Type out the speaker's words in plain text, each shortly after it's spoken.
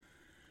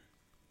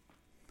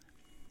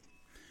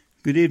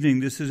Good evening.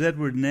 This is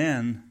Edward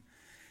Nan,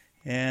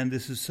 and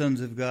this is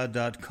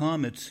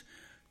sonsofgod.com. It's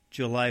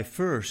July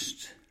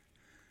 1st,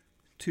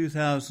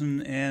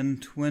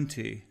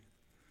 2020.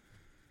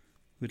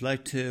 We'd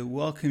like to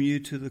welcome you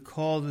to the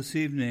call this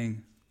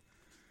evening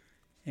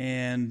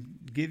and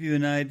give you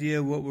an idea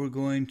of what we're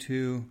going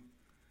to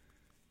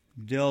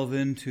delve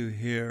into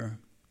here.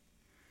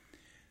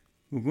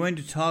 We're going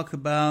to talk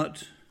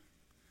about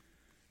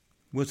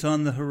what's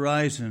on the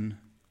horizon,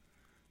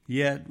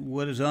 yet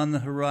what is on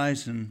the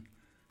horizon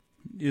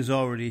is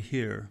already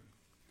here.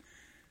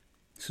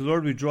 So,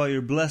 Lord, we draw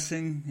your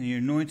blessing and your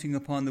anointing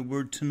upon the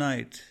word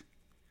tonight.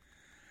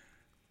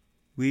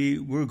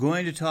 We're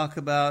going to talk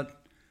about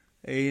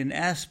an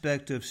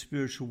aspect of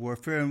spiritual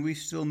warfare, and we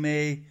still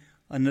may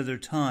another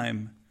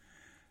time,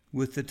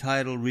 with the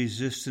title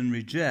Resist and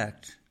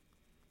Reject,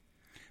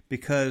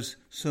 because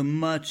so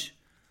much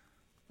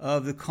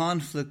of the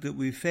conflict that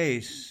we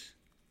face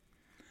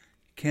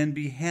can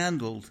be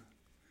handled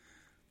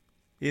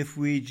if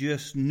we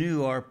just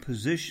knew our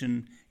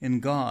position in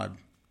God.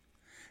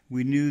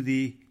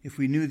 If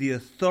we knew the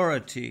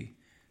authority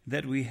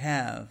that we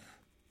have.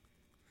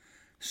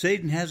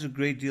 Satan has a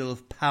great deal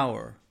of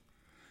power,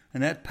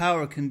 and that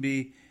power can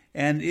be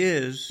and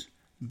is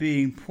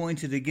being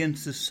pointed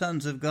against the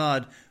sons of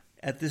God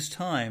at this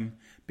time,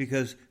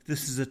 because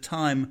this is a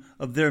time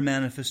of their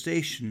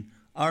manifestation,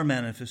 our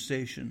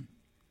manifestation.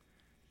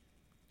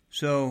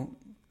 So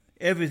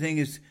everything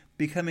is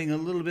becoming a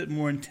little bit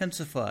more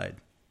intensified.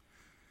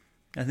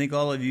 I think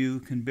all of you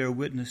can bear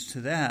witness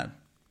to that.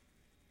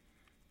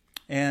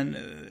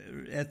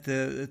 And at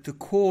the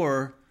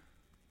core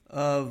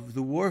of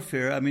the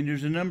warfare, I mean,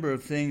 there's a number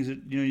of things that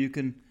you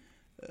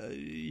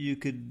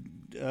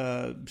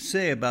could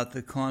say about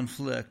the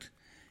conflict.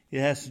 It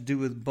has to do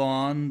with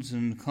bonds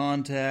and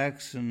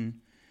contacts and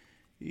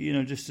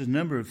just a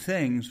number of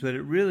things. But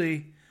it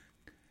really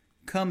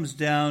comes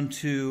down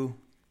to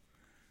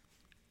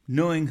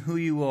knowing who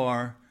you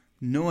are,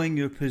 knowing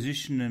your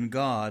position in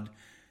God,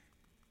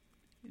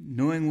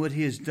 knowing what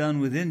He has done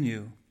within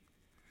you,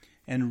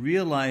 and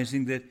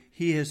realizing that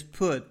He has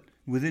put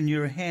within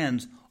your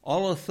hands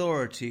all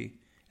authority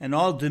and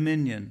all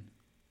dominion,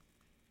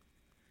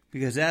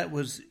 because that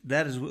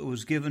is what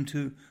was given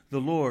to the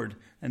Lord,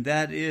 and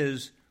that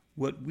is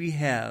what we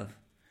have.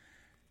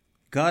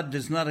 God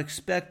does not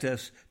expect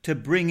us to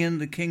bring in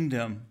the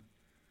kingdom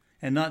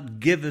and not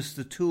give us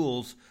the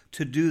tools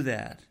to do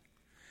that.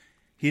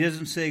 He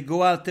doesn't say,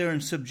 go out there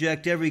and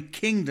subject every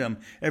kingdom,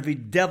 every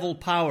devil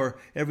power,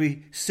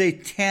 every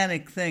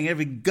satanic thing,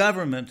 every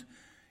government,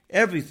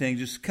 everything.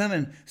 Just come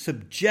and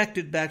subject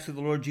it back to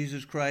the Lord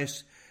Jesus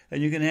Christ,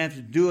 and you're going to have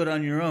to do it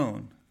on your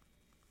own.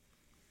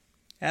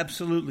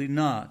 Absolutely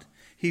not.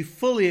 He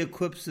fully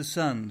equips the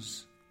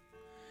sons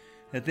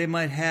that they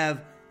might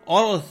have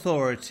all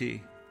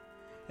authority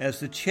as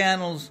the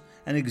channels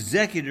and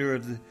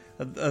executor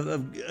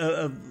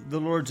of the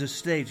Lord's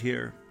estate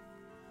here.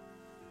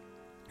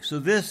 So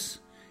this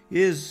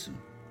is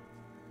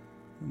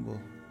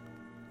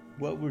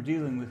what we're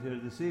dealing with here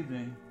this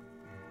evening.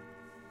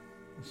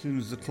 As soon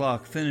as the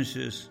clock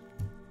finishes.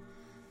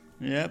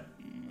 Yep,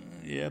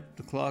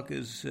 the clock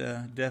is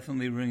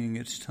definitely ringing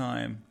its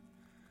time.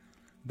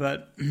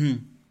 But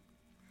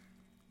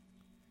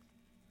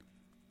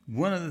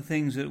one of the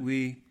things that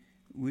we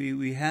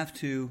have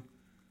to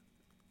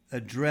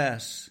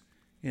address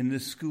in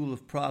this school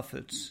of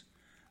prophets,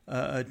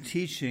 a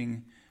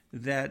teaching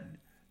that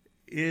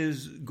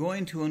is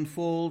going to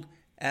unfold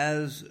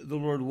as the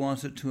Lord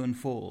wants it to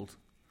unfold.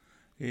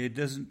 It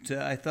doesn't,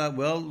 I thought,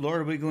 well, Lord,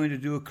 are we going to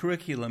do a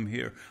curriculum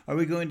here? Are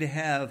we going to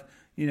have,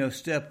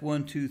 step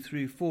 1, 2,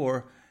 3,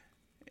 4?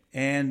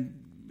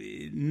 And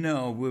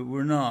no,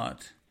 we're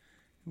not.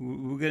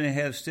 We're going to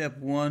have step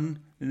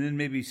 1, and then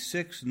maybe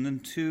 6, and then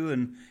 2,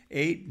 and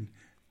 8,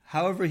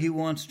 however He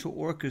wants to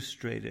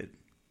orchestrate it.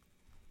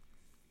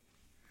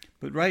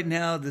 But right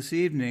now, this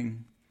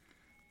evening,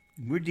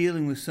 we're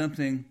dealing with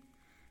something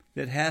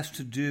that has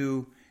to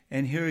do,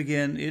 and here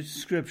again, it's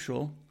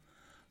scriptural.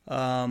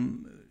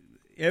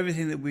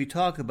 Everything that we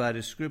talk about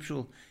is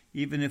scriptural,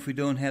 even if we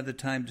don't have the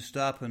time to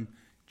stop and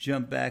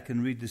jump back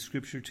and read the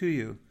scripture to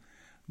you.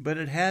 But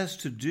it has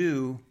to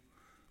do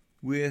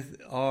with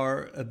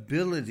our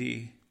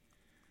ability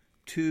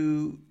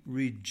to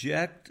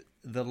reject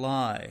the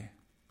lie.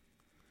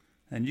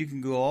 And you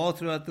can go all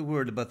throughout the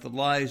word about the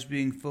lies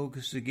being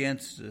focused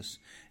against us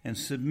and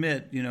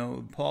submit.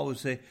 Paul would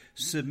say,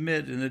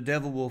 submit and the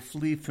devil will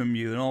flee from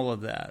you and all of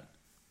that.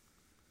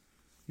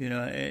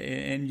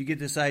 And you get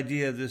this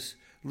idea of this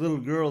little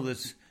girl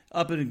that's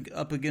up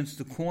against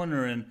the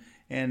corner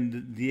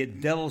and the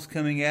devil's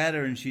coming at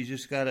her and she's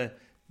just got to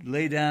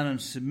lay down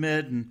and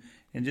submit and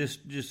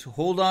just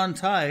hold on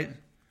tight,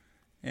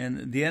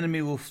 and the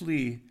enemy will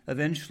flee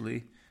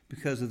eventually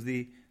because of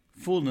the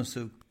fullness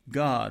of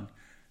God.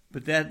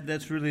 But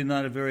that's really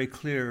not a very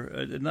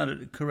clear, not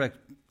a correct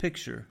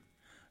picture,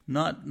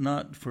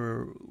 not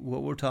for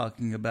what we're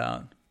talking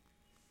about.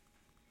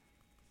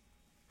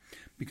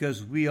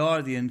 Because we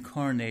are the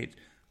incarnate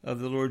of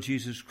the Lord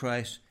Jesus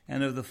Christ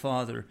and of the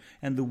Father.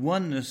 And the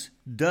oneness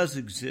does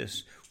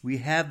exist. We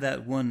have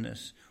that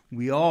oneness.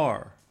 We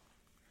are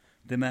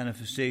the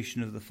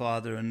manifestation of the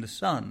Father and the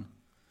Son.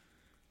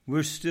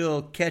 We're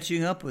still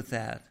catching up with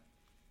that.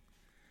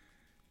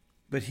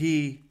 But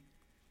he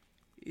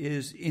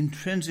is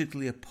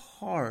intrinsically a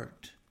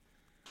part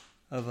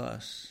of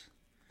us.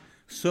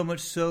 So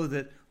much so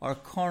that our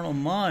carnal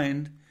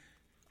mind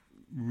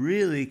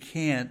really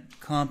can't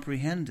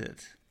comprehend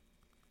it.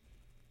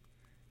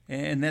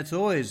 And that's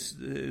always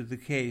the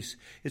case.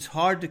 It's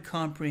hard to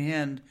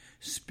comprehend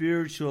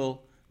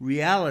spiritual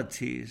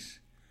realities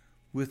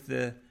with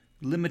the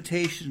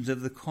limitations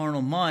of the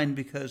carnal mind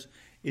because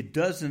it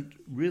doesn't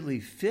really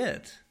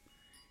fit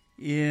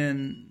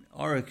in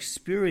our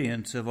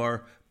experience of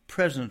our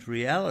present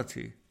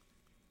reality.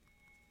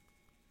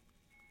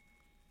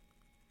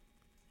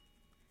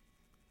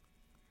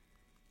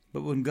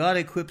 But when God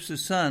equips the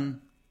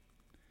Son,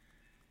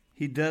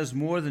 he does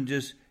more than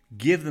just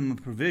give them a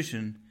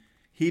provision.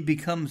 He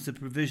becomes the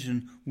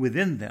provision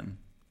within them.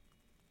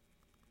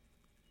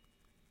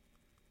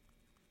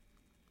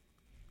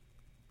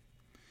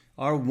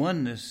 Our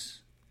oneness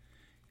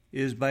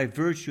is by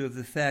virtue of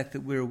the fact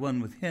that we're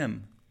one with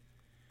him.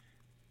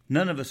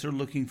 None of us are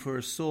looking for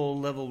a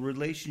soul-level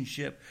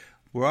relationship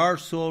where our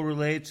soul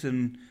relates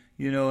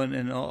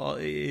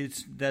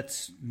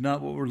that's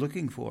not what we're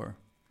looking for.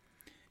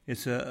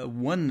 It's a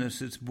oneness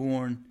that's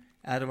born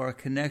out of our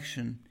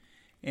connection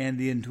and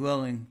the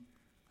indwelling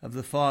of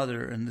the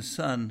Father and the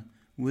Son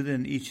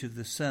within each of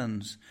the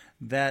sons.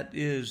 That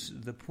is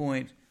the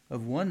point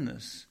of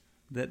oneness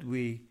that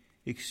we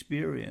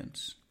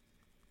experience.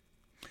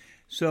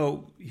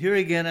 So here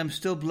again, I'm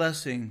still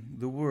blessing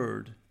the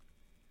Word.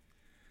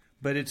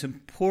 But it's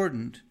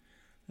important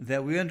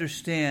that we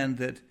understand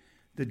that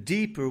the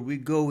deeper we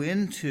go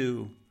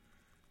into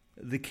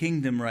the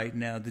kingdom right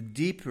now, the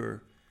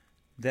deeper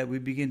that we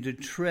begin to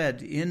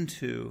tread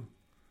into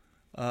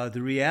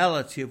the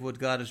reality of what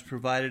God has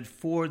provided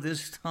for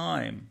this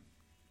time,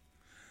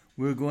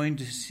 we're going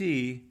to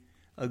see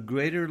a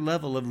greater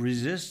level of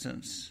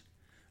resistance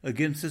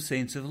against the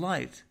saints of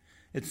light.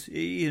 It's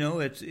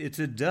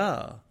a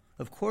duh.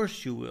 Of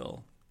course you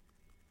will.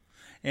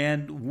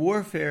 And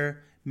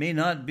warfare may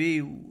not be,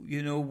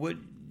 what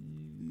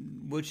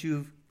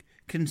you've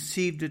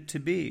conceived it to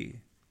be.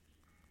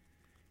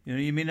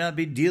 You may not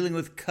be dealing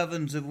with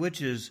covens of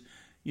witches,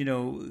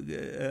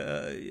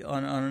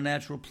 on a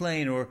natural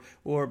plane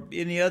or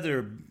any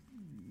other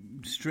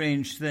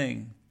strange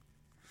thing.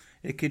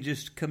 It could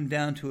just come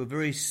down to a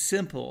very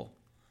simple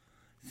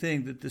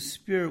thing that the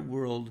spirit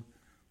world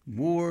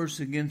wars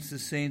against the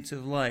saints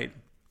of light.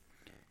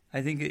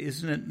 I think,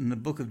 isn't it in the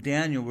book of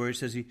Daniel where it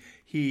says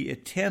he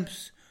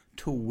attempts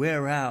to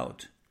wear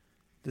out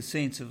the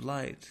saints of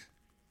light?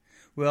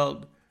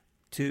 Well,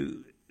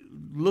 to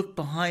look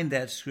behind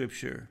that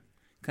scripture,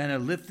 kind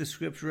of lift the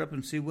scripture up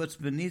and see what's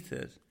beneath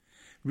it,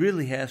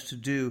 really has to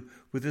do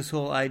with this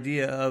whole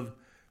idea of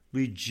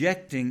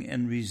rejecting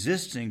and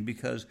resisting,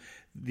 because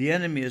the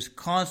enemy is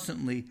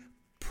constantly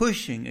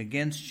pushing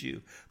against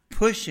you,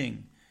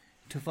 pushing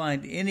to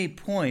find any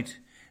point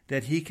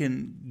that he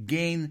can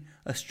gain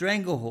a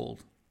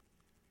stranglehold.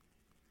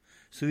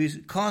 So he's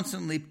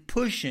constantly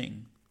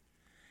pushing.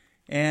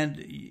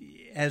 And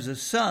as a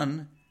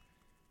son,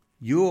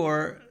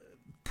 you're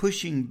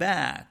pushing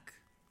back.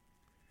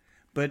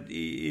 But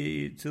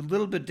it's a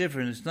little bit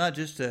different. It's not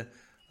just a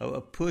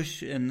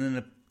push and then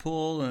a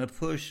pull and a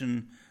push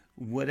and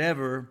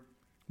whatever,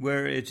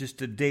 where it's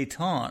just a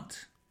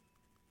détente.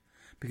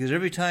 Because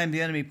every time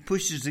the enemy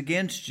pushes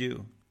against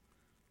you,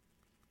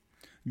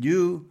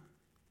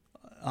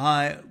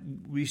 I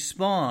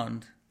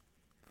respond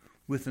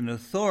with an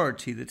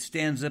authority that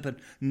stands up and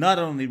not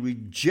only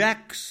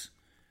rejects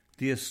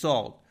the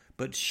assault,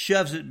 but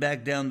shoves it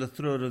back down the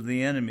throat of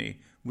the enemy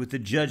with the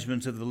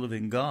judgments of the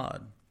living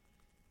God.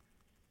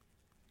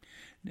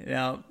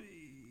 Now,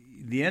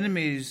 the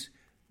enemy's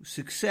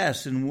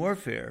success in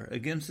warfare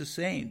against the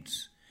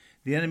saints,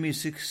 the enemy's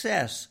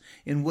success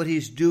in what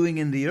he's doing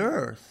in the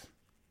earth,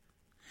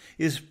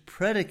 is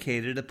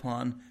predicated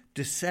upon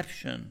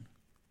deception,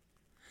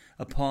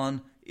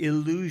 upon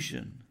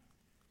illusion.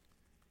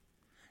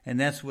 And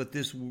that's what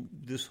this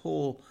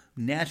whole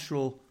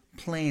natural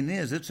plane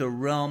is. It's a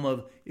realm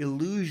of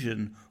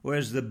illusion, or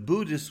as the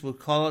Buddhists will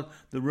call it,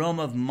 the realm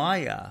of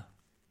Maya.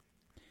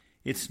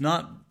 It's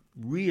not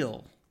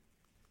real.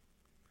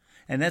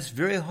 And that's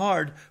very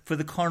hard for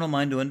the carnal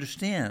mind to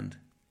understand.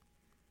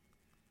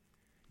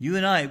 You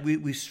and I,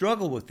 we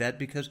struggle with that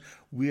because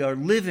we are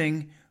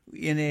living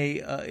in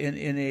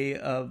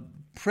a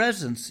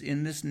presence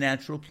in this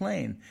natural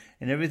plane,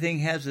 and everything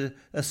has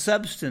a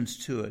substance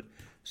to it.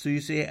 So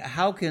you say,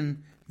 how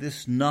can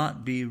this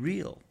not be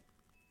real?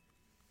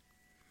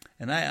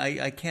 And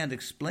I can't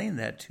explain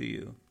that to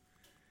you.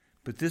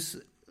 But this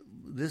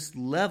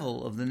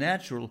level of the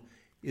natural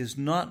is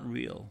not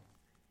real.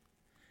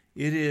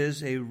 It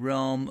is a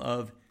realm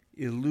of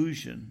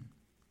illusion.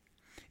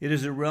 It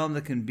is a realm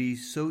that can be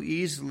so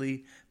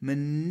easily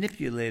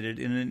manipulated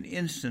in an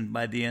instant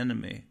by the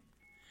enemy,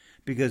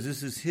 because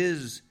this is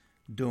his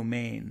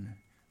domain,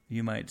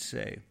 you might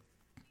say.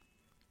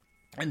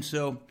 And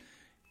so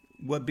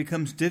what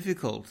becomes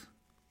difficult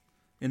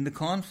in the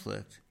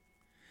conflict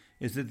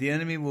is that the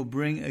enemy will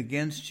bring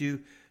against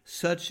you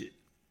such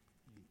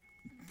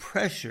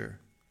pressure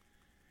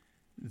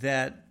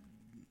that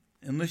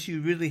unless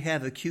you really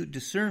have acute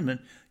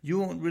discernment, you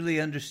won't really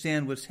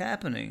understand what's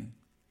happening.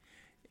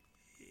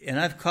 And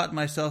I've caught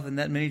myself in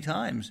that many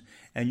times.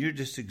 And you're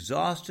just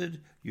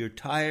exhausted, you're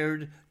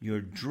tired,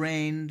 you're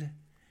drained,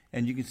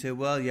 and you can say,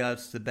 well, yeah,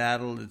 it's the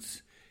battle,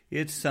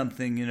 it's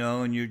something,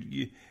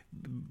 and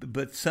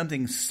but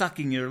something's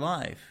sucking your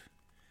life.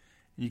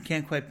 You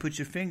can't quite put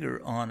your finger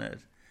on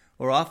it.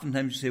 Or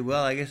oftentimes you say,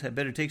 well, I guess I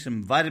better take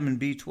some vitamin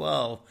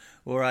B12,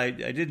 or I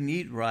didn't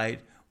eat right,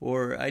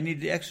 or I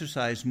need to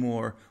exercise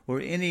more,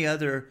 or any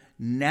other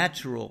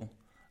natural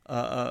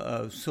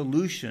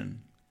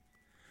solution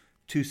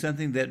to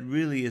something that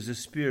really is a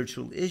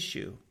spiritual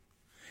issue.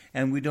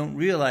 And we don't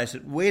realize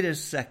it. Wait a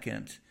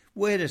second.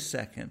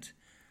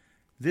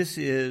 This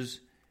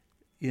is,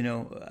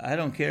 I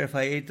don't care if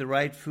I ate the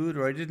right food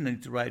or I didn't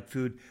eat the right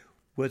food.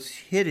 What's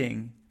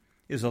hitting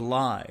is a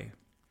lie.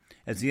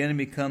 As the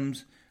enemy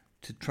comes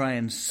to try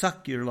and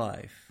suck your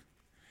life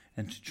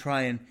and to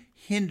try and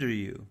hinder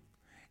you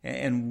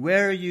and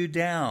wear you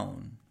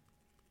down.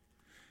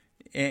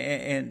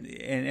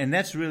 And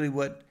that's really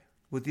what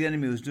the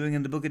enemy was doing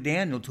in the book of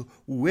Daniel, to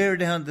wear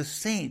down the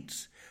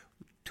saints.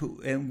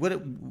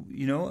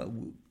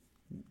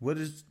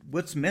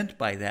 What's meant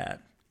by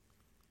that?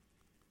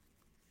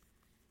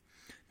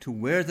 To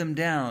wear them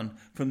down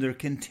from their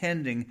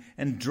contending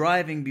and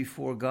driving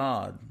before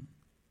God.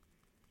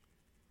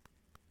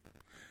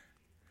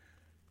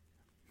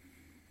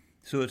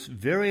 So it's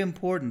very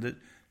important that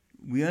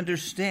we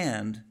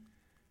understand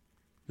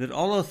that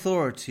all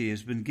authority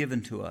has been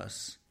given to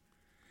us.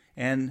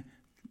 And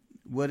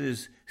what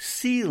is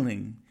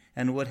sealing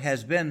and what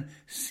has been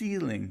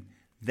sealing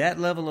that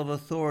level of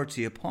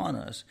authority upon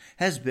us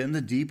has been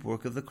the deep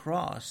work of the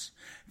cross.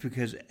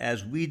 Because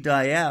as we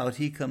die out,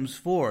 he comes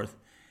forth.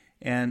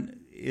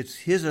 And it's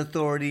his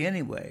authority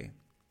anyway.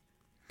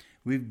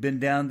 We've been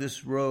down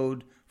this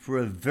road for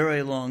a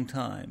very long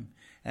time.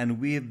 And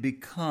we have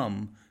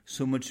become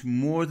so much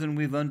more than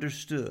we've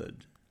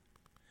understood.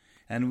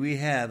 And we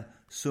have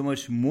so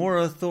much more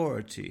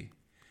authority.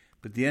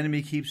 But the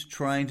enemy keeps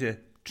trying to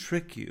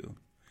trick you,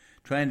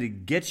 trying to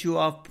get you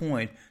off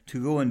point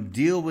to go and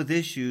deal with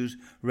issues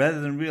rather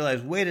than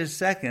realize, wait a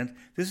second,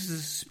 this is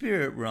a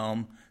spirit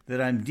realm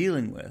that I'm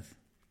dealing with.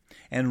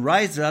 And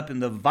rise up in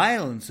the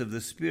violence of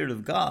the Spirit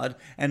of God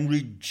and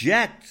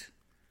reject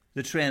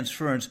the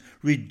transference,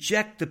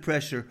 reject the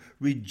pressure,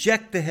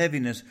 reject the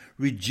heaviness,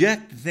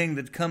 reject the thing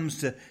that comes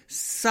to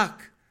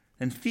suck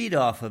and feed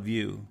off of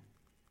you.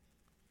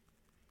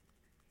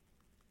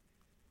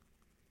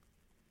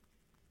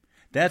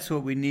 That's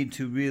what we need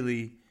to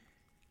really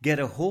get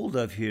a hold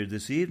of here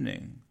this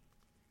evening,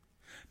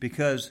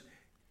 because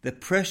the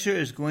pressure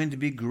is going to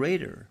be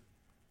greater.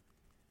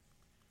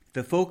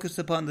 The focus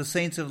upon the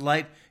saints of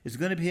light is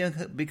going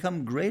to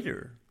become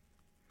greater.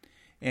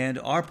 And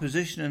our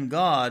position in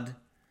God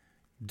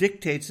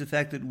dictates the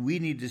fact that we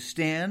need to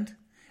stand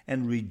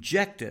and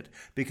reject it.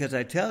 Because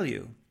I tell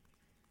you,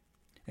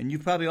 and you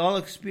probably all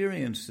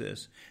experienced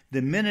this,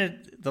 the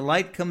minute the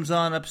light comes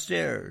on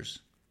upstairs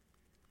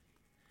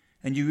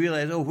and you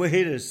realize, oh,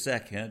 wait a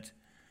second,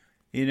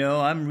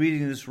 I'm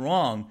reading this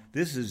wrong.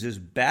 This is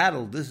just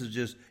battle. This is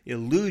just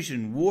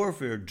illusion,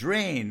 warfare,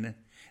 drain.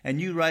 And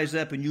you rise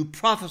up and you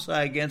prophesy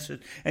against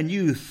it and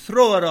you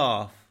throw it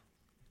off.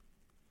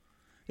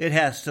 It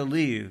has to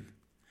leave.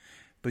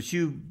 But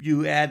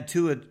you add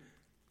to it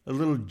a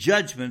little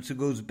judgment, so it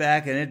goes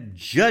back and it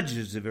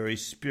judges the very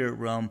spirit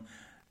realm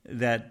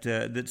that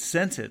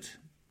sent it,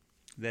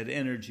 that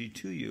energy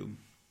to you.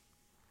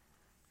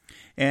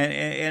 And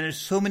there's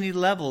so many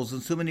levels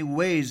and so many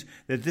ways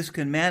that this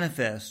can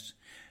manifest.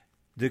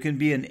 There can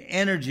be an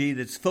energy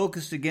that's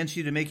focused against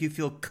you to make you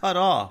feel cut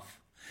off,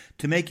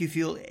 to make you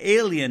feel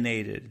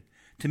alienated,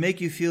 to make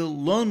you feel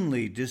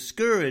lonely,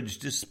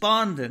 discouraged,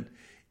 despondent,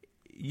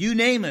 you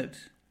name it.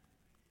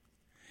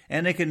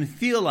 And it can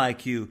feel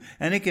like you,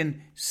 and it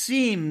can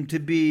seem to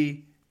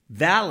be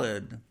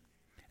valid.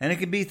 And it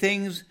can be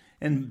things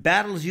and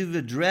battles you've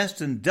addressed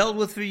and dealt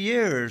with for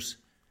years.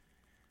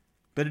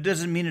 But it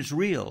doesn't mean it's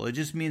real. It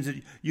just means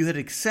that you had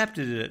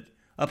accepted it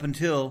up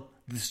until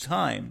this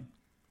time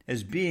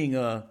as being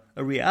a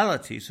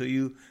reality. So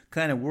you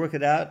kind of work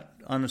it out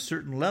on a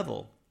certain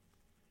level.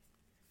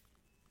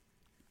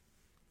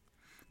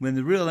 When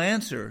the real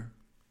answer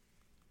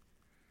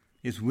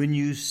is when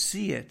you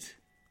see it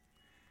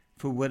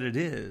for what it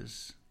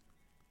is.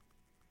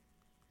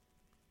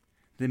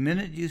 The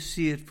minute you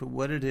see it for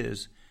what it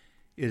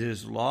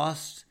has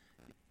lost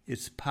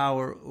its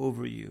power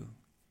over you.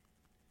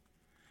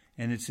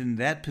 And it's in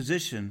that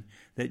position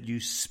that you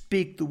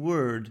speak the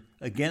word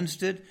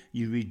against it,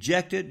 you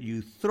reject it,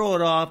 you throw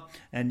it off,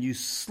 and you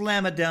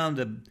slam it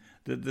down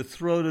the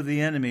throat of the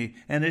enemy,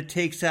 and it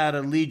takes out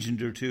a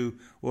legion or two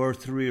or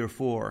three or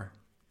four.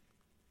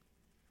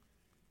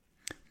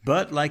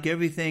 But like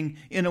everything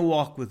in a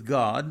walk with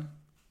God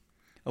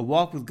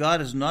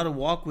is not a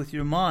walk with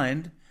your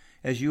mind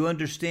as you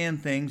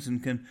understand things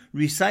and can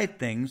recite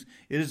things.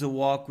 It is a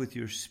walk with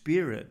your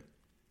spirit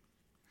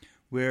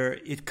where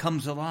it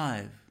comes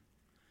alive.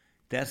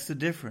 That's the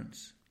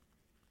difference.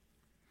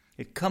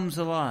 It comes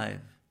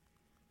alive.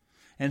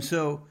 And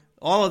so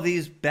all of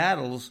these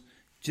battles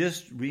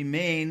just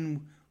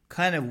remain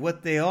kind of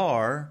what they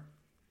are,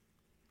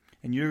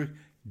 and you're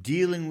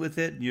dealing with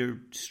it, and you're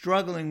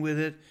struggling with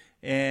it,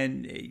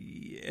 and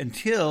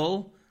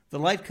until the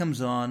light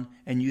comes on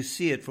and you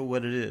see it for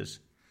what it is.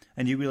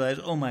 And you realize,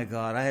 oh my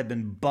God, I have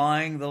been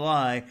buying the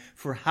lie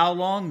for how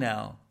long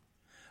now?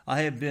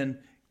 I have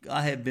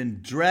been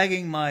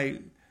dragging my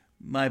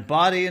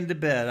body into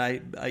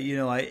bed.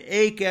 I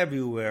ache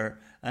everywhere,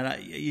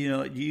 and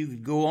you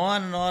could go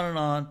on and on and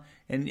on,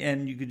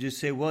 and you could just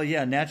say, well,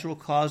 yeah, natural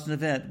cause and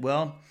event.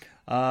 Well,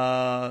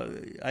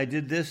 I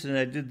did this and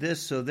I did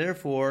this, so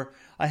therefore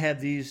I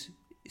have these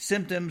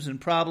symptoms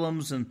and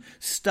problems and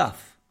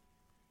stuff.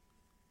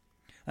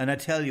 And I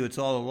tell you, it's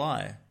all a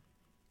lie.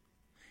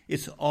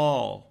 It's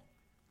all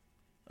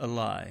a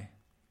lie.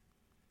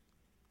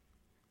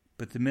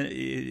 But the minute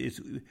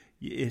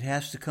it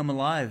has to come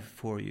alive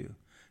for you.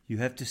 You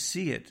have to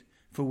see it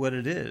for what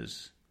it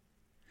is.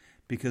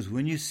 Because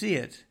when you see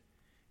it,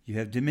 you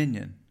have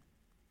dominion.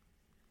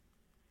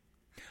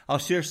 I'll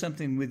share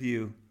something with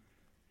you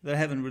that I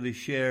haven't really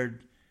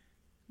shared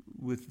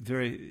with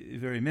very,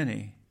 very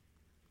many.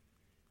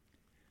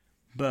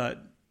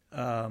 But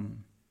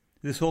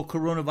this whole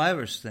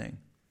coronavirus thing,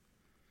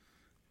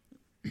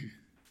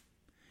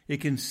 it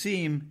can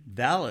seem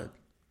valid.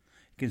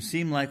 It can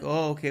seem like,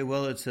 oh, okay,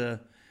 well, it's it's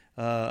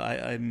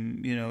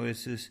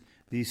this,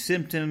 these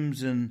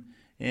symptoms and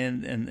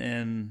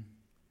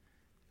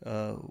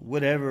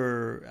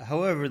whatever,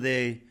 however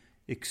they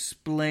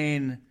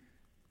explain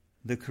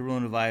the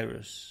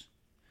coronavirus,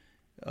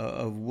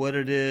 of what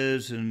it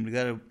is, and you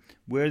got to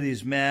wear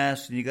these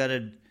masks, and you got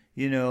to,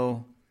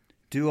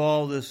 do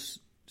all this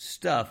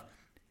stuff.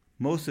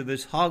 Most of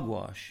it's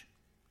hogwash.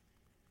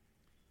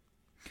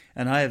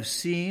 And I have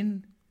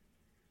seen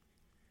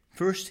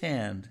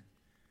firsthand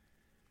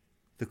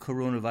the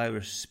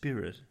coronavirus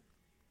spirit.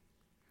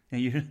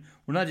 And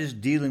we're not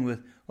just dealing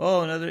with,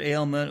 another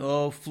ailment,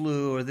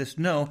 flu, or this.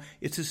 No,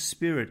 it's a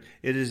spirit.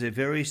 It is a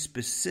very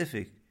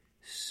specific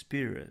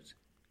spirit.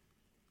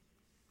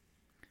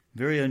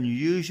 Very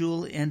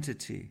unusual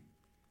entity.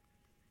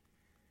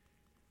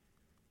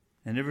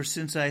 And ever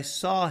since I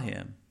saw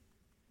him,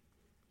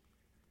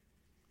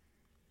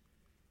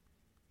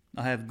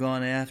 I have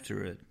gone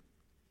after it.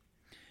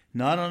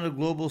 Not on a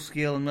global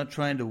scale. I'm not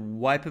trying to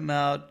wipe him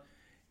out.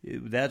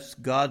 That's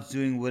God's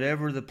doing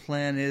whatever the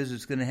plan is.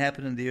 It's going to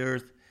happen in the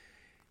earth.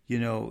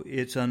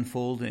 It's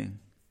unfolding.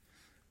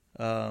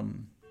 We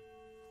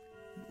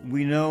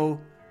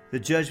know the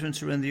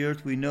judgments are in the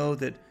earth. We know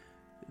that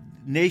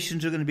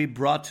nations are going to be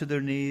brought to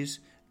their knees.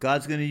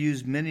 God's going to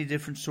use many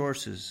different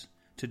sources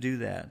to do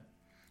that.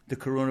 The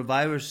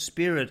coronavirus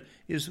spirit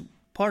is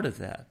part of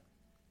that.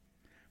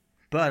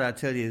 But I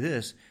tell you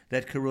this,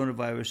 that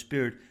coronavirus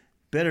spirit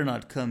better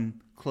not come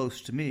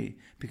close to me,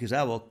 because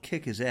I will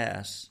kick his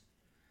ass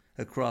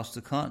across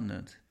the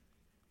continent.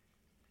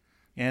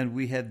 And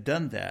we have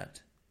done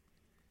that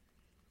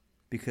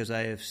because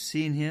I have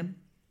seen him,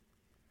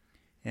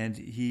 and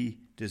he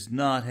does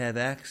not have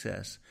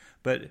access.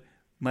 But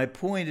my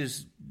point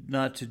is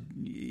not to,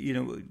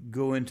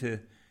 go into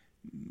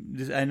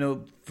this. I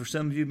know for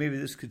some of you maybe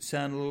this could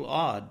sound a little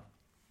odd,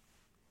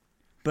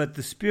 but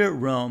the spirit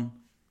realm,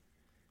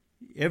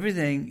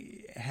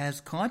 everything has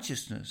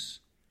consciousness.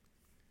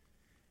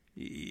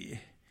 There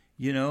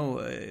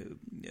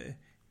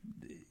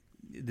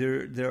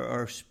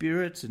are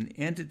spirits and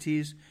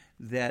entities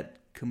that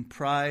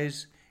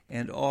comprise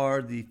and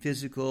are the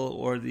physical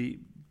or the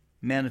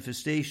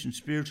manifestation,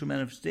 spiritual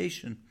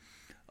manifestation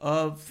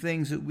of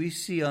things that we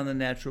see on the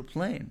natural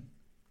plane.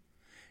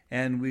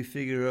 And we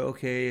figure,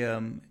 okay,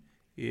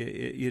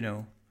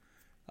 even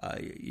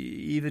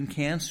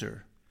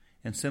cancer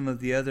and some of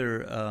the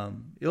other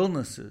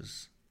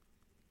illnesses,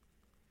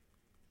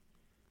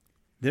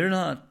 they're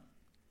not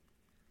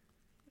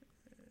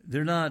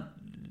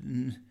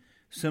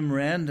some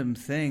random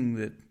thing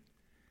that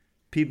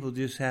people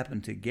just happen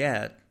to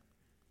get.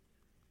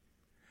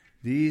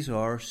 These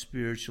are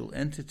spiritual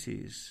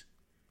entities.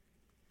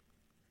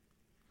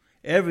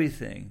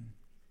 Everything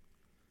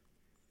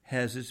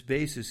has its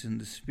basis in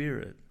the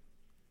spirit.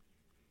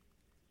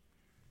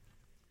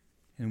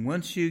 And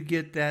once you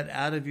get that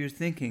out of your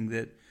thinking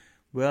that,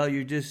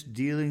 you're just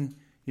dealing,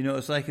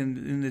 it's like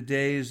in the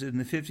days, in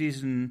the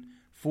 50s and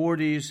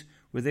 40s,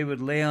 where they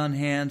would lay on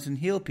hands and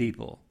heal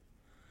people.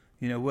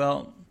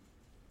 When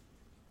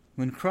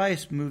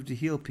Christ moved to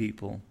heal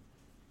people,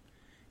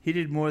 he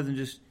did more than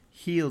just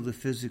heal the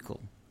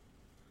physical.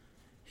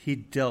 He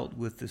dealt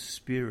with the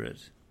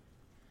spirit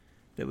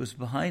that was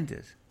behind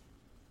it.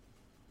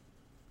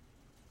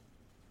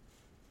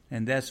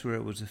 And that's where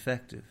it was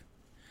effective.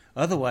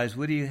 Otherwise,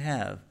 what do you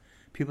have?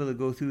 People that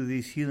go through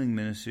these healing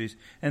ministries,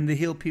 and they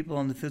heal people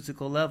on the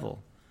physical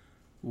level.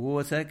 Well,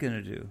 what's that going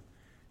to do?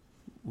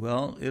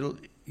 Well, it'll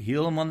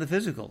heal them on the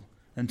physical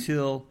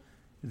until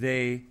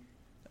they,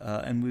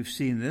 and we've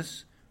seen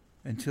this,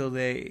 until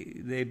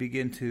they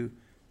begin to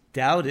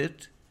doubt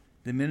it.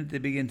 The minute they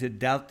begin to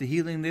doubt the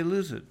healing, they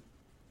lose it.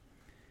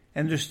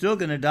 And they're still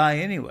going to die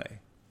anyway.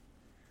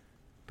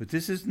 But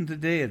this isn't the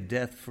day of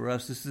death for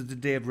us. This is the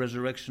day of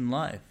resurrection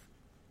life.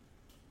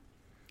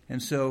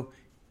 And so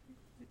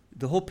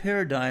the whole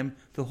paradigm,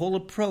 the whole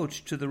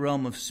approach to the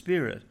realm of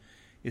spirit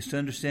is to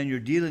understand you're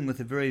dealing with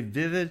a very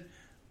vivid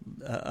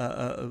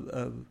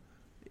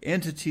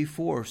entity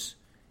force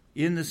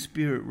in the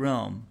spirit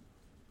realm.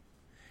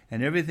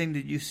 And everything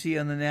that you see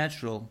on the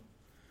natural,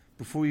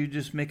 before you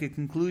just make a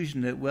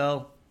conclusion that,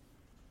 well,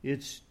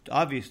 it's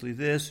obviously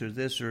this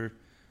or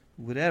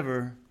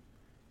whatever,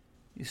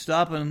 you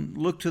stop and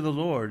look to the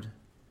Lord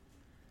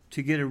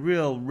to get a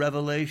real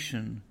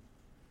revelation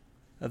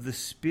of the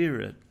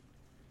Spirit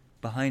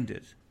behind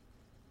it.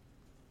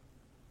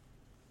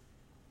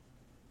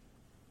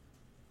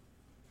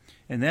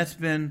 And that's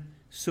been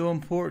so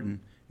important,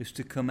 is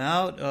to come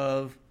out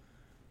of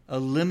a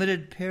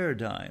limited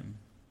paradigm.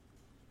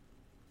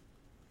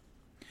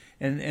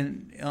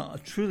 And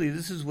truly,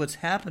 this is what's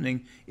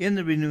happening in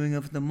the renewing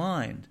of the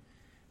mind.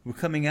 We're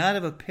coming out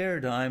of a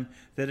paradigm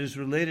that is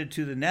related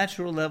to the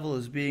natural level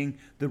as being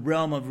the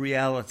realm of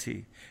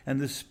reality. And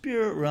the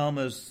spirit realm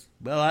is,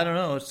 well, I don't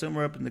know, it's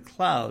somewhere up in the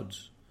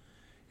clouds.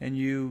 And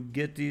you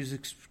get these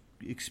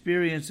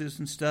experiences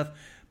and stuff.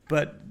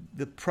 But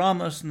the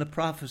promise and the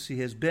prophecy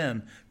has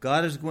been,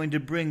 God is going to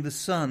bring the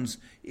sons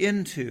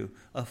into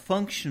a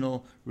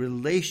functional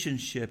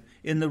relationship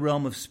in the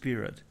realm of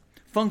spirit.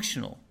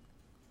 Functional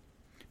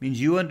means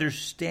you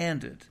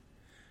understand it.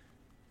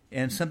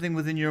 And something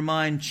within your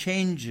mind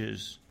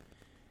changes,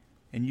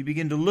 and you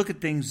begin to look at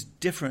things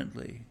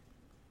differently.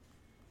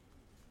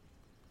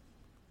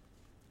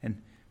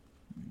 And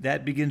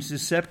that begins to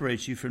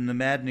separate you from the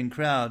maddening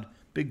crowd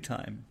big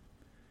time.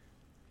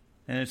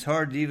 And it's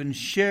hard to even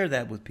share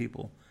that with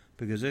people,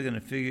 because they're going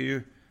to figure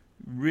you're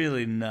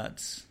really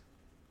nuts.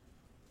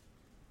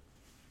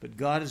 But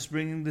God is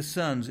bringing the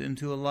sons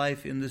into a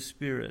life in the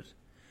Spirit,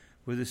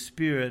 where the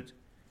Spirit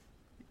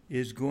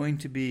is going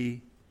to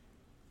be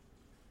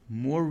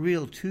more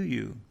real to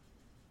you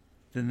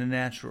than the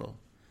natural.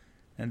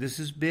 And this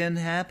has been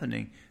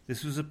happening.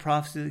 This was a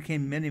prophecy that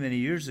came many, many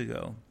years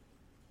ago,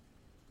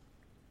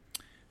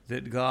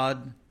 that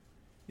God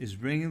is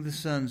bringing the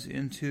sons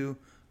into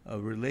a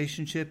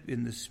relationship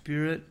in the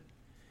Spirit,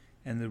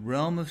 and the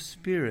realm of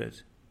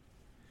Spirit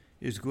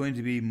is going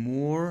to be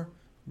more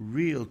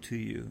real to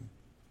you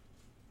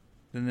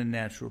than the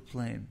natural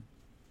plane.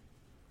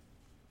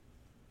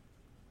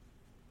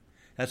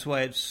 That's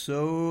why it's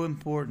so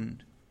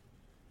important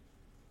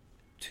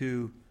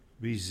to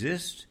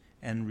resist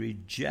and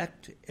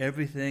reject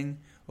everything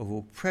of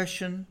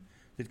oppression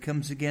that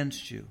comes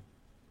against you.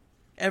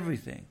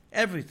 Everything.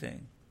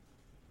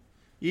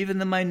 Even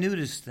the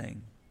minutest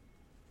thing.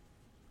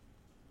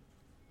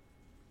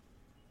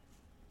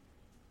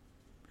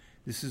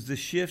 This is the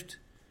shift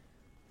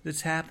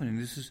that's happening.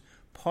 This is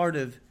part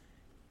of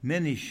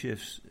many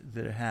shifts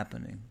that are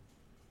happening.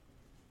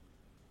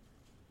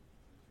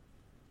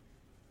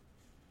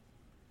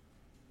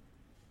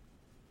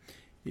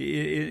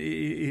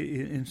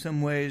 In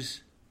some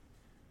ways,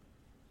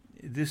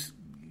 this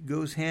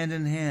goes hand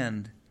in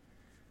hand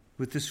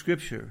with the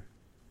scripture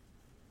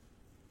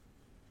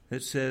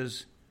that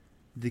says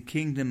the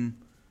kingdom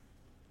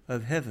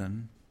of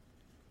heaven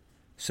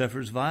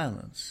suffers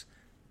violence,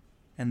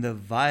 and the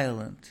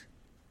violent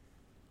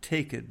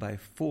take it by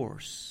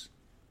force.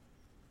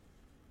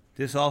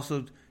 This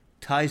also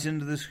ties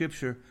into the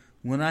scripture,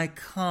 when I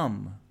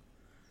come,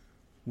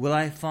 will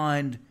I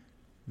find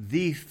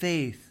the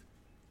faith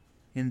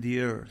in the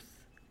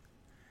earth?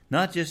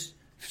 Not just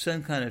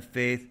some kind of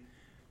faith,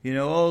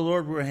 oh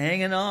Lord, we're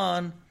hanging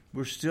on,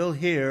 we're still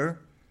here,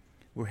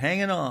 we're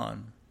hanging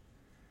on.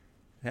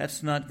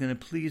 That's not going to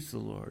please the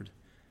Lord.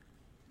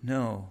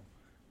 No,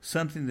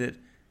 something that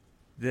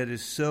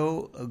is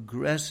so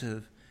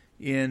aggressive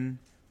in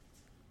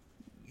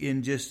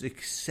just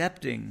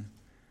accepting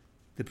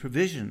the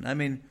provision. I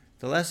mean,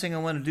 the last thing I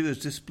want to do is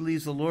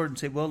displease the Lord and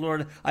say, well,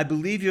 Lord, I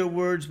believe your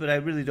words, but I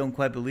really don't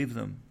quite believe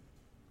them.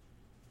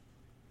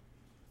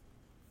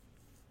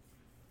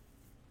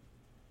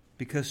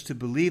 Because to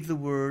believe the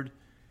word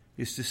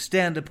is to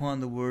stand upon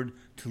the word,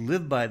 to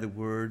live by the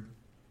word,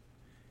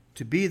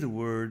 to be the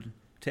word,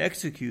 to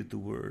execute the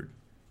word.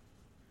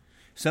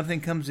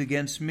 Something comes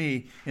against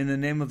me in the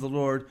name of the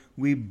Lord,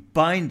 we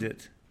bind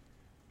it.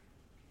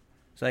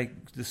 It's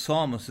like the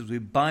psalmist says, we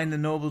bind the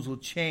nobles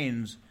with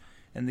chains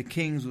and the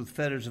kings with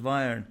fetters of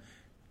iron,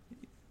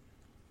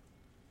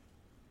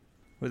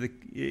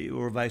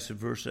 or vice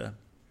versa.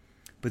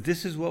 But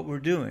this is what we're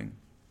doing.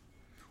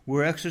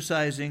 We're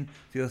exercising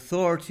the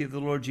authority of the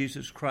Lord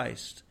Jesus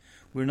Christ.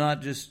 We're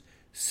not just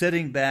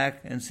sitting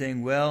back and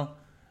saying, well,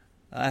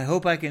 I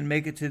hope I can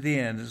make it to the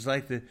end. It's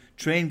like the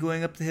train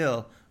going up the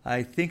hill.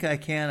 I think I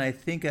can, I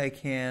think I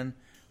can,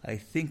 I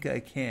think I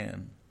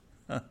can.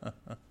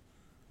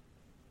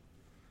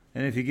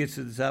 And if he gets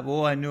to the top,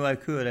 oh, I knew I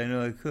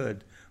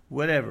could.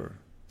 Whatever.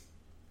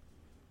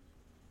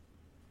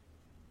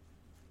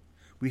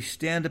 We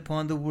stand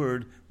upon the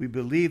Word, we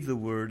believe the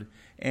Word,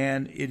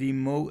 and it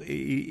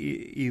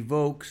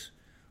evokes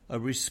a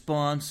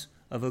response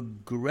of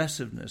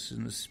aggressiveness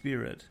in the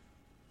Spirit.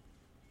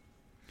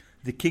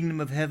 The kingdom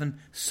of heaven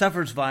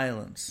suffers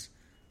violence.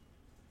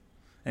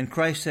 And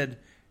Christ said,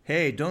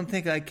 hey, don't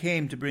think I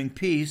came to bring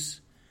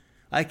peace.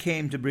 I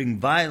came to bring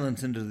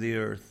violence into the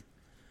earth.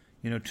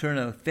 Turn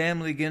a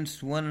family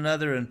against one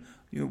another. And,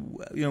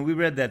 we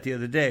read that the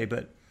other day,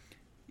 but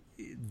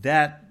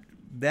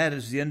that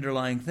is the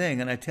underlying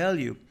thing. And I tell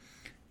you,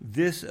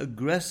 this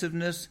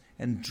aggressiveness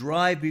and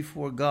drive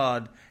before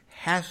God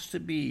has to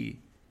be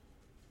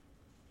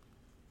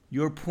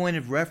your point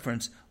of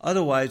reference.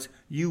 Otherwise,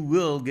 you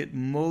will get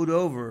mowed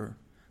over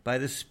by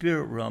the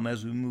spirit realm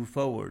as we move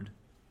forward.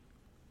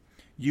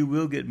 You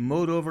will get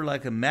mowed over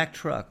like a Mack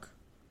truck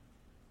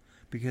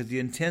because the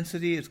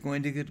intensity is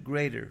going to get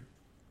greater.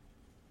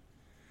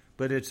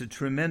 But it's a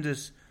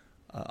tremendous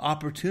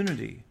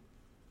opportunity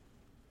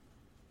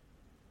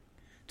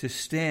to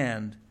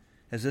stand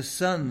as the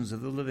sons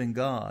of the living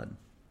God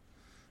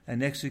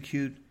and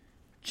execute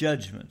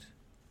judgment.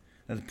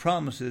 And the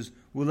promise is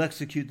we'll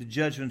execute the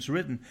judgments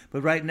written.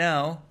 But right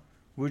now,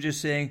 we're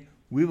just saying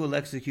we will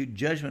execute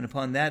judgment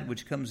upon that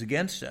which comes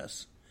against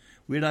us.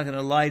 We're not going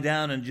to lie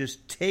down and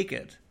just take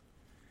it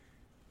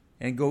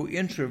and go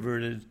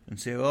introverted and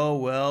say, oh,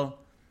 well,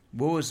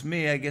 woe is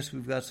me, I guess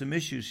we've got some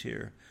issues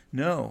here.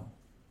 No.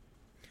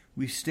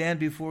 We stand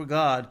before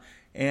God,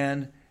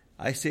 and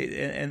I say,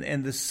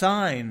 and the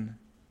sign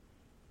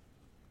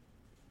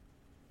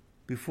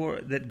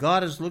before that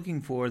God is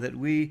looking for, that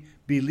we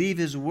believe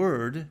His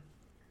Word,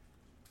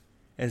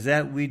 is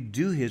that we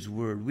do His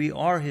Word. We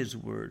are His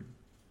Word.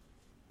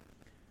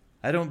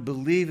 I don't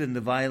believe in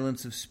the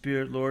violence of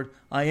spirit, Lord.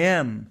 I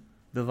am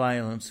the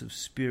violence of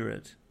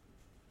spirit.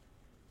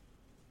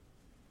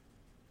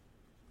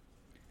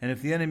 And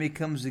if the enemy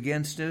comes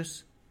against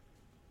us,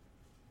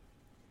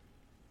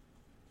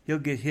 he'll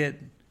get hit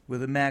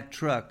with a Mack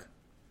truck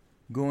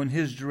going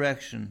his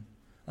direction,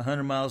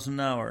 100 miles an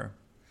hour.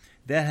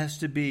 That has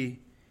to be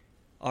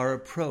our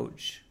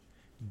approach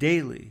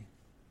daily.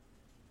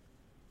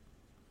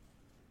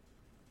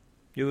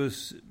 It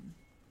was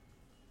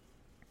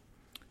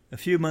a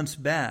few months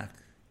back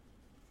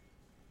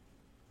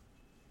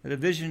that a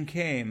vision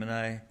came, and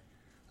I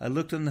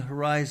looked on the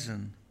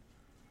horizon,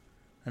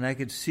 and I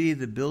could see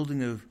the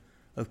building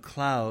of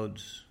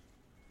clouds,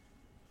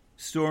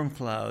 storm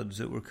clouds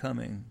that were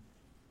coming.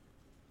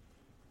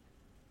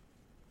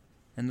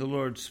 And the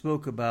Lord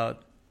spoke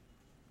about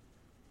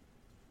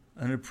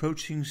an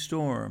approaching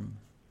storm.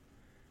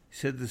 He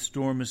said, the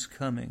storm is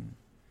coming.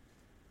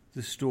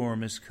 The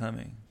storm is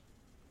coming.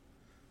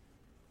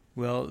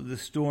 Well, the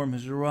storm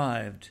has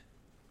arrived.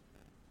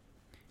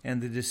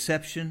 And the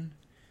deception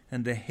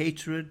and the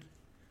hatred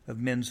of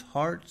men's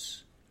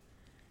hearts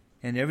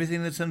and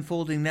everything that's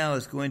unfolding now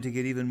is going to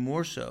get even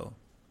more so.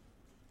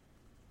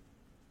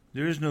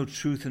 There is no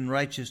truth and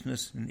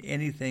righteousness in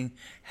anything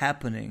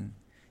happening.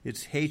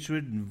 It's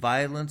hatred and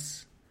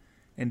violence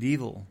and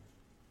evil.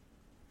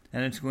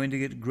 And it's going to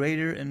get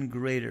greater and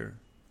greater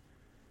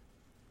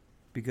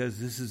because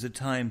this is a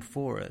time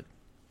for it.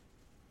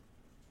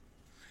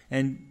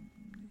 And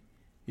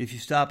if you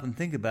stop and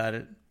think about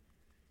it,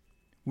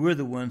 we're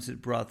the ones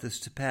that brought this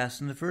to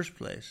pass in the first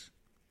place.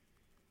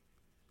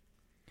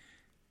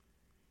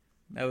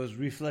 I was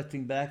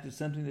reflecting back to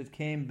something that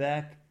came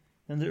back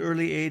in the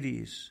early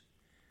 80s.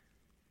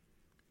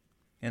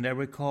 And I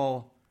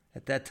recall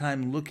at that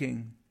time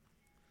looking,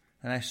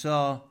 and I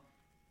saw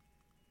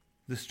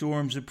the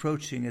storms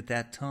approaching at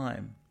that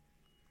time.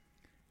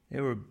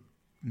 They were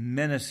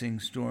menacing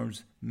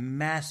storms,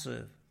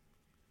 massive.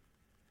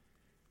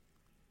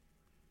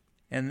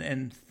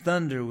 And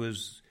thunder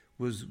was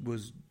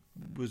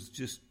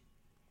just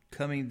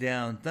coming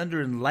down,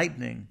 thunder and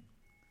lightning.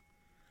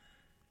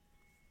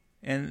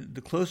 And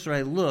the closer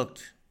I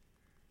looked,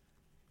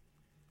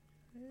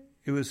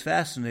 it was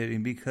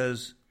fascinating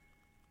because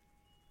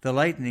the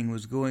lightning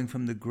was going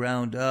from the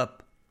ground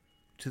up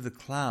to the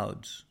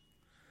clouds.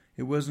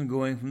 It wasn't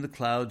going from the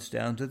clouds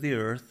down to the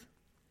earth.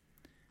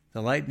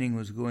 The lightning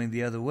was going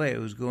the other way. It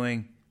was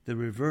going the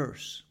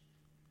reverse.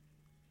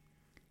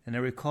 And I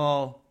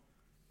recall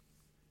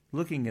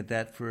looking at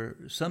that for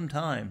some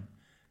time,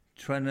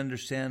 trying to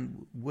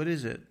understand, what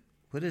is it?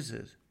 What is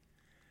it?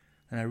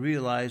 And I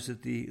realized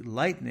that the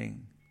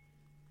lightning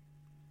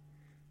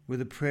were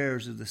the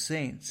prayers of the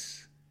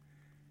saints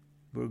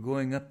were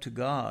going up to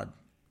God,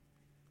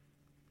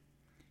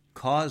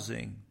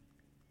 causing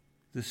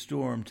the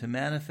storm to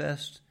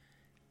manifest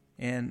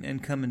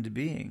and come into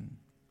being.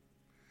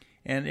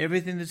 And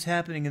everything that's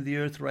happening in the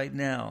earth right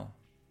now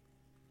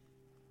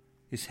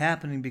is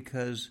happening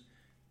because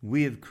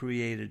we have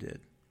created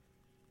it.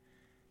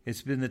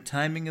 It's been the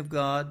timing of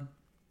God,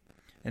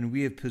 and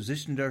we have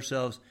positioned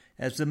ourselves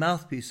as the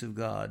mouthpiece of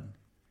God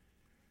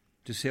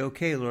to say,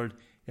 okay, Lord,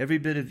 every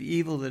bit of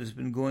evil that has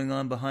been going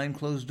on behind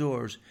closed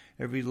doors,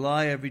 every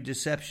lie, every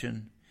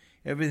deception,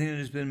 everything that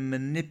has been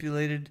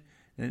manipulated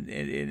and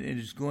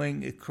is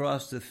going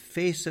across the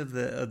face of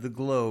the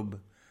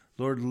globe,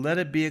 Lord, let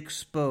it be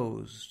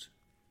exposed.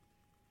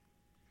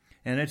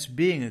 And it's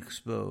being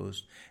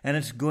exposed, and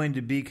it's going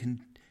to be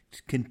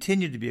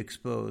continue to be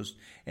exposed,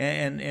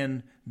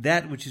 and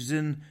that which is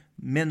in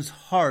men's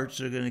hearts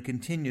are going to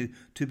continue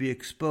to be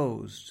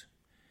exposed.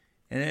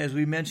 And as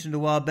we mentioned a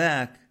while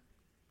back,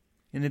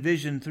 in a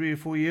vision 3 or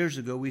 4 years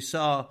ago, we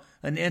saw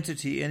an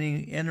entity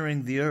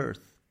entering the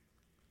earth,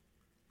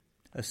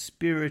 a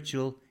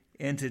spiritual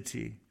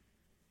entity.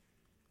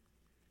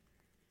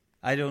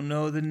 I don't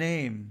know the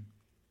name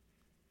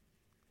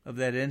of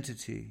that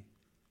entity,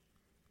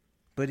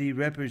 but he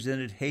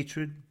represented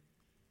hatred,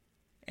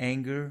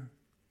 anger,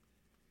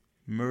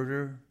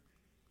 murder,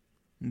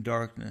 and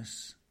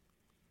darkness.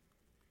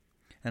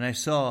 And I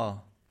saw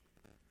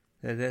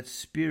that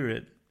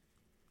spirit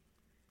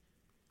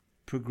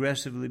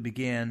progressively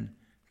began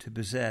to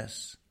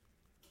possess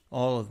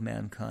all of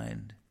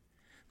mankind,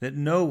 that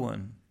no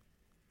one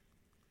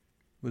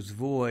was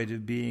void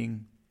of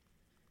being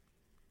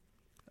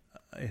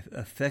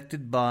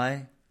affected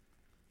by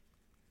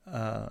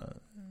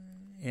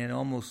and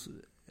almost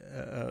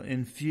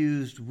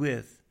infused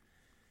with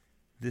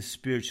this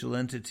spiritual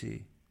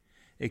entity,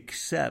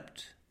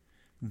 except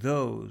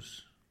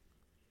those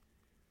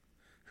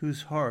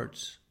whose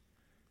hearts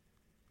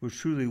were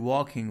truly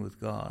walking with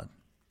God.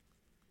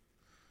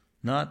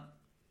 Not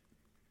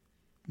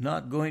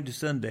going to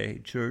Sunday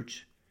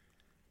church,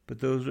 but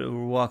those that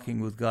were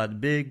walking with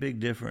God. Big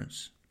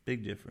difference.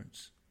 Big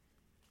difference.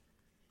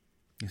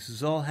 This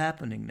is all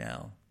happening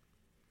now.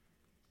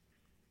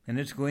 And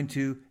it's going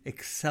to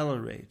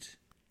accelerate.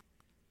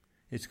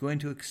 It's going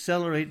to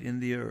accelerate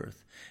in the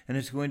earth. And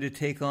it's going to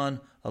take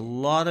on a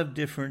lot of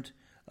different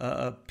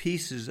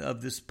pieces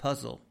of this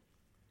puzzle.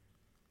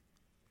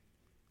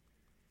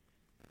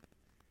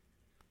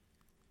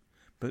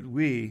 But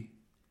we,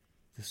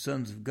 the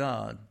sons of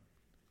God,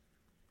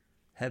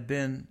 have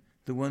been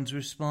the ones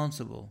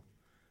responsible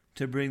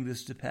to bring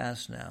this to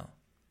pass now.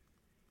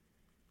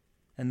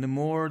 And the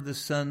more the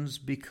sons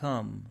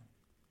become,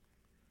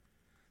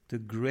 the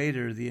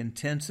greater the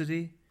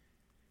intensity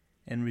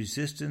and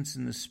resistance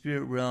in the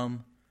spirit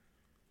realm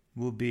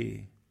will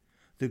be.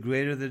 The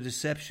greater the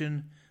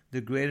deception,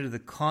 the greater the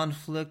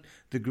conflict,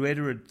 the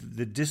greater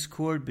the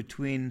discord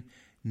between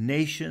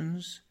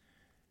nations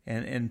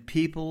and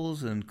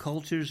peoples and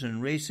cultures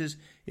and races.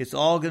 It's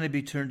all going to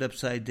be turned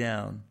upside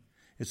down.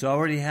 It's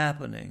already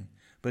happening,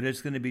 but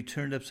it's going to be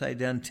turned upside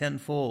down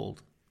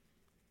tenfold.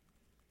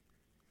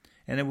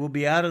 And it will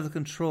be out of the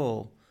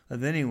control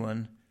of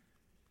anyone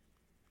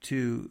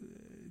to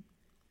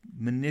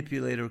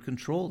manipulate or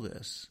control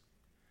this,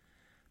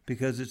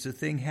 because it's a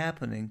thing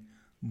happening,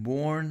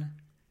 born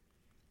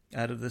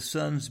out of the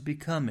Son's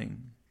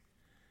becoming,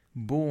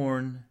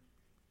 born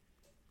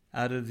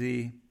out of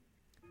the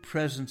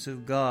presence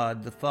of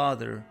God the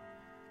Father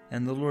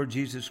and the Lord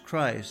Jesus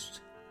Christ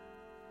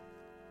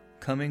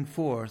coming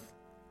forth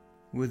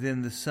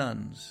within the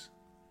sons.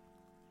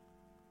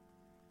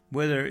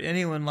 Whether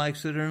anyone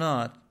likes it or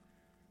not,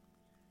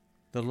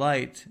 the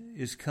light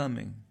is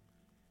coming,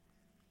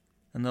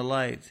 and the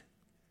light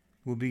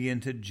will begin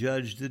to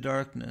judge the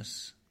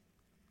darkness.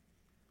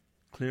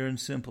 Clear and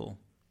simple.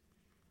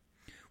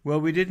 Well,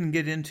 we didn't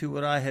get into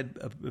what I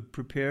had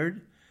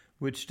prepared,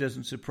 which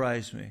doesn't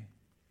surprise me.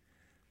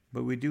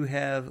 But we do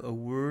have a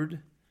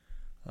word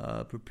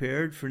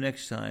prepared for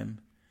next time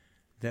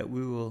that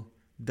we will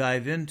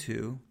dive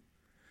into,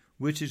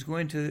 which is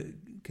going to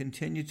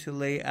continue to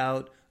lay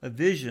out a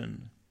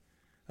vision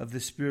of the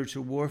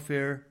spiritual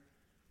warfare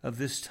of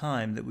this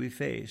time that we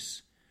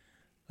face,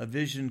 a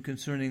vision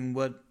concerning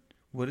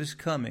what is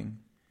coming,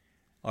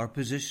 our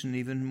position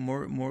even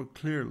more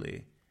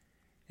clearly,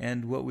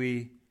 and what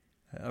we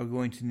are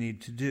going to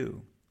need to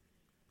do.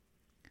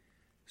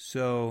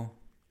 So,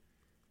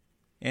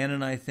 Ann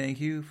and I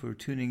thank you for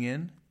tuning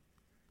in,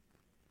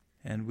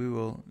 and we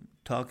will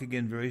talk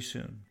again very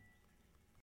soon.